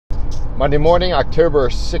Monday morning, October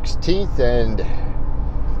 16th, and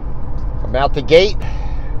I'm out the gate.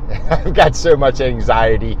 I've got so much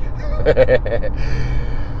anxiety.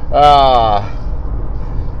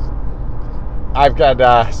 I've got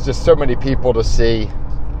just so many people to see,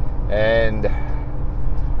 and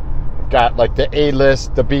I've got like the A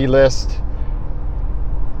list, the B list.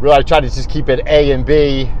 Really, I try to just keep it A and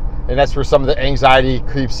B, and that's where some of the anxiety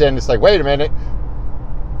creeps in. It's like, wait a minute,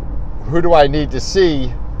 who do I need to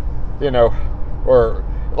see? You know, or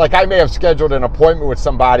like I may have scheduled an appointment with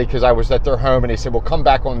somebody because I was at their home and they said, well, come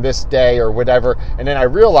back on this day or whatever. And then I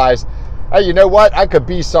realized, hey, you know what? I could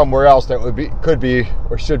be somewhere else that could be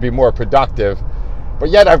or should be more productive. But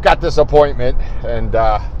yet I've got this appointment, and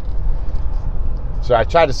so I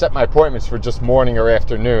try to set my appointments for just morning or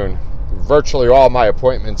afternoon. Virtually all my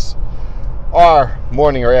appointments are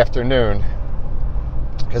morning or afternoon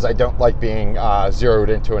because I don't like being zeroed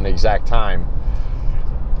into an exact time.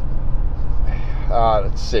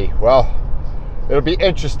 Let's see. Well, it'll be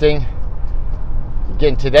interesting.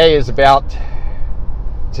 Again, today's about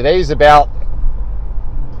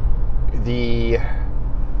the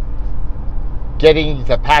getting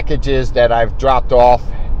the packages that I've dropped off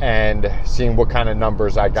and seeing what kind of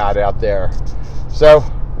numbers I got out there. So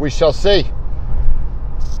we shall see.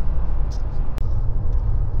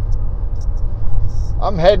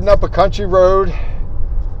 I'm heading up a country road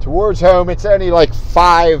towards home. It's only like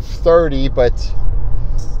 5:30, but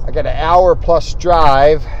I got an hour plus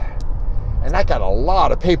drive, and I got a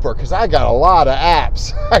lot of paper because I got a lot of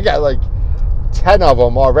apps. I got like 10 of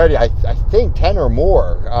them already. I think 10 or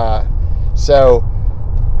more. So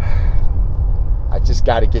I just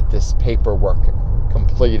got to get this paperwork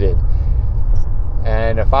completed.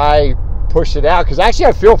 And if I push it out, because actually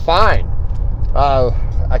I feel fine.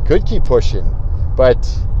 I could keep pushing, but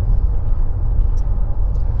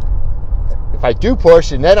if I do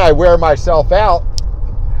push and then I wear myself out,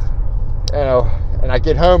 you know, and I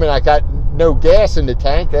get home and I got no gas in the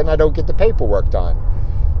tank, then I don't get the paperwork done.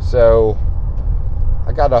 So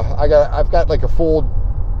I've got like a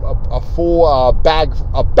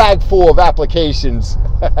bag full of applications,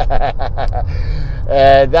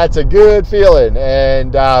 and that's a good feeling.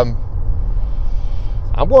 And I'm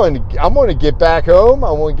going to get back home.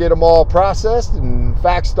 I'm going to get them all processed and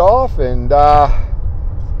faxed off, and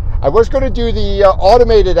I was going to do the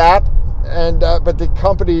automated app, and but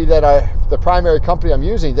the primary company I'm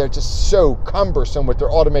using, they're just so cumbersome with their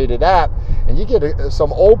automated app. And you get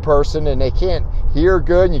some old person and they can't hear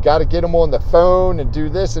good, and you got to get them on the phone and do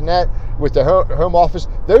this and that with the home office.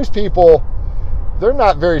 Those people, they're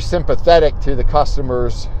not very sympathetic to the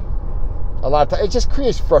customers. A lot of times, it just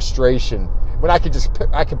creates frustration when I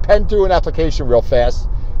can pen through an application real fast,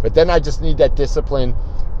 but then I just need that discipline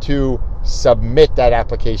to submit that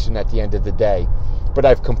application at the end of the day. But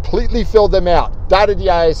I've completely filled them out, dotted the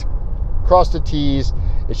I's, crossed the T's.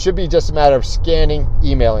 It should be just a matter of scanning,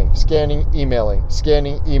 emailing, scanning, emailing,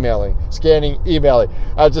 scanning, emailing, scanning, emailing.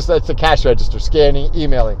 That's the cash register. Scanning,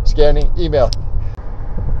 emailing, scanning, emailing.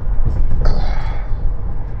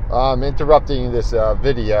 I'm interrupting this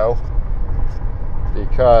video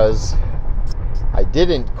because I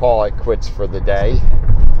didn't call it quits for the day.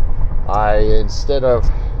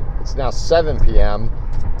 It's now 7 p.m.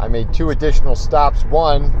 I made 2 additional stops.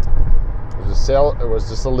 One was a sale. It was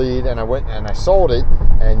just a lead, and I went and I sold it.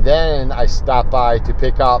 And then I stopped by to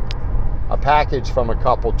pick up a package from a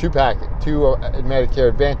couple, two Medicare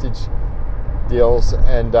Advantage deals,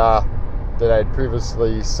 and that I had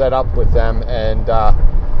previously set up with them, and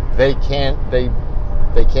they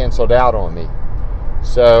canceled out on me.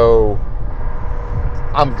 So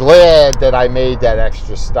I'm glad that I made that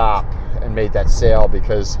extra stop and made that sale,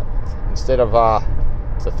 because instead of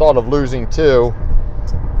the thought of losing 2,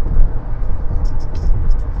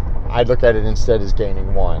 I look at it instead as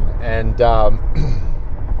gaining 1. And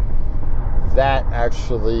that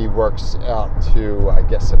actually works out to, I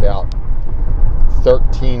guess, about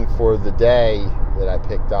 13 for the day that I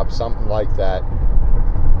picked up, something like that.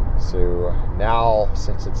 So now,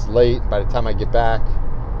 since it's late, by the time I get back,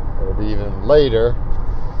 it'll be even later.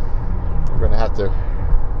 We're gonna have to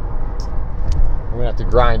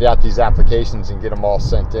grind out these applications and get them all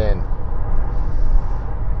sent in.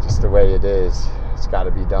 Just the way it is. It's got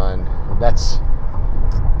to be done. And that's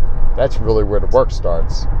really where the work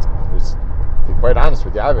starts. To be quite honest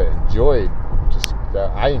with you, I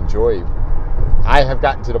have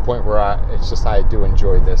gotten to the point where I do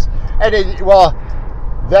enjoy this. And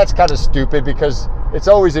that's kind of stupid, because it's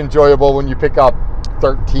always enjoyable when you pick up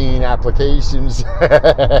 13 applications.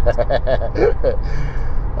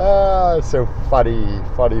 It's so funny.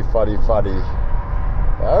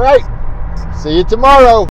 All right. See you tomorrow.